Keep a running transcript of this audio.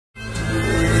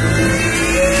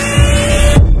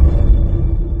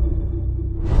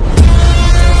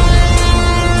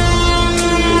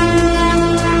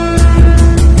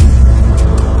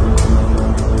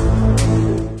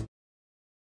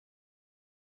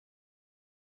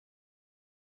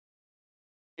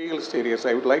Series,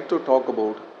 I would like to talk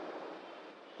about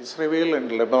Israel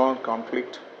and Lebanon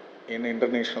conflict in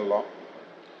international law.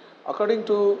 According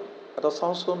to the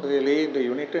Samson Relay in the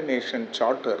United Nations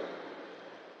Charter,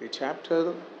 the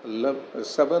chapter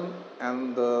 7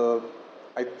 and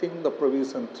I think the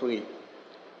provision 3,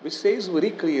 which says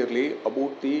very clearly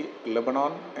about the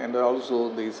Lebanon and also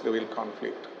the Israel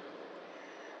conflict.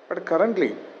 But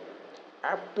currently,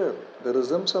 after the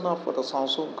resumption of the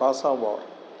Samson Gaza war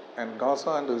and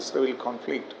Gaza and Israel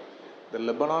conflict, the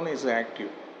Lebanon is active.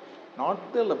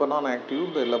 Not the Lebanon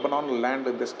active, the Lebanon land,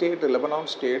 the Lebanon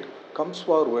state comes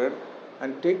forward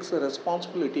and takes a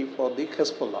responsibility for the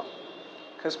Hezbollah.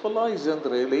 Hezbollah is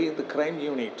really the crime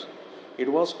unit.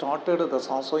 It was started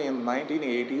also in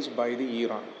 1980s by the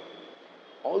Iran.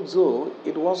 Also,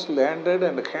 it was landed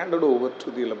and handed over to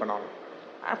the Lebanon.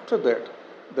 After that,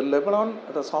 the Lebanon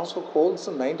also holds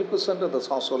 90% of the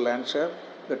also land share.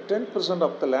 The 10%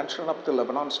 of the land share of the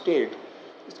Lebanon state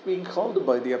is being held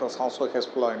by the also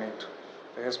Hezbollah unit.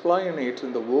 The Hezbollah unit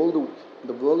in the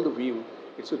world view,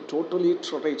 it's a totally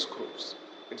terrorist groups.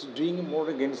 It's doing more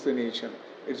against the nation.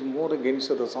 It's more against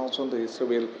the also the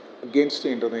Israel against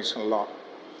the international law.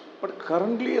 But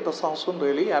currently, the Samson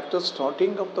really, after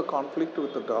starting of the conflict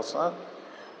with the Gaza,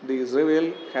 the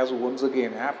Israel has once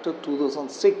again, after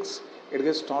 2006, it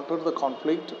has started the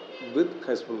conflict with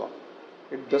Hezbollah.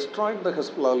 It destroyed the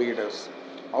Hezbollah leaders.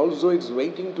 Also, it's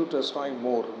waiting to destroy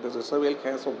more. The Israel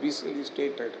has obviously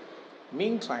stated.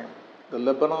 Meantime, the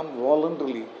Lebanon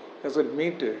voluntarily has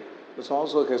admitted it's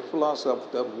also Hezbollah's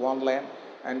of their one land,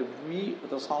 and we,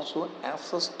 the also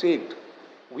as a state,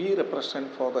 we represent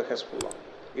for the Hezbollah.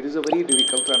 It is a very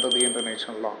difficult under the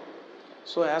international law.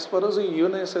 So as far as the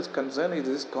UNS is concerned, it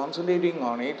is concentrating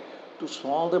on it to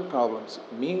solve the problems.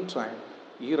 Meantime,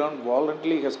 Iran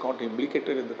voluntarily has got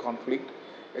implicated in the conflict.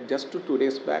 Just 2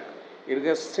 days back, it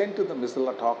has sent the missile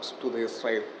attacks to the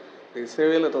Israel. The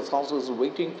Israel also is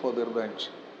waiting for their revenge.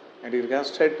 And it has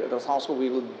said that also we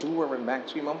will do our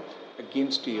maximum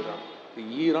against Iran.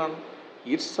 The Iran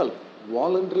itself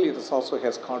voluntarily also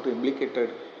has got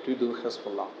implicated to the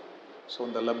Hezbollah. So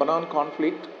in the Lebanon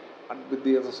conflict, and with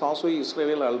the also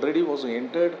Israel already was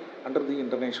entered under the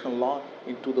international law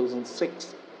in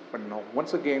 2006. But now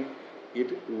once again,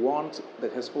 it wants the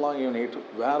Hezbollah unit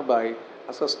whereby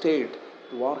as a state,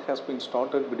 war has been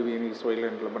started between Israel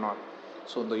and Lebanon.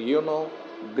 So the UNO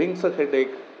brings a headache,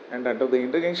 and under the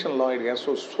international law, it has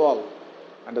to solve.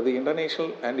 Under the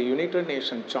international and the United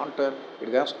Nations Charter, it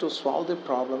has to solve the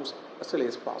problems as early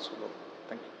as possible.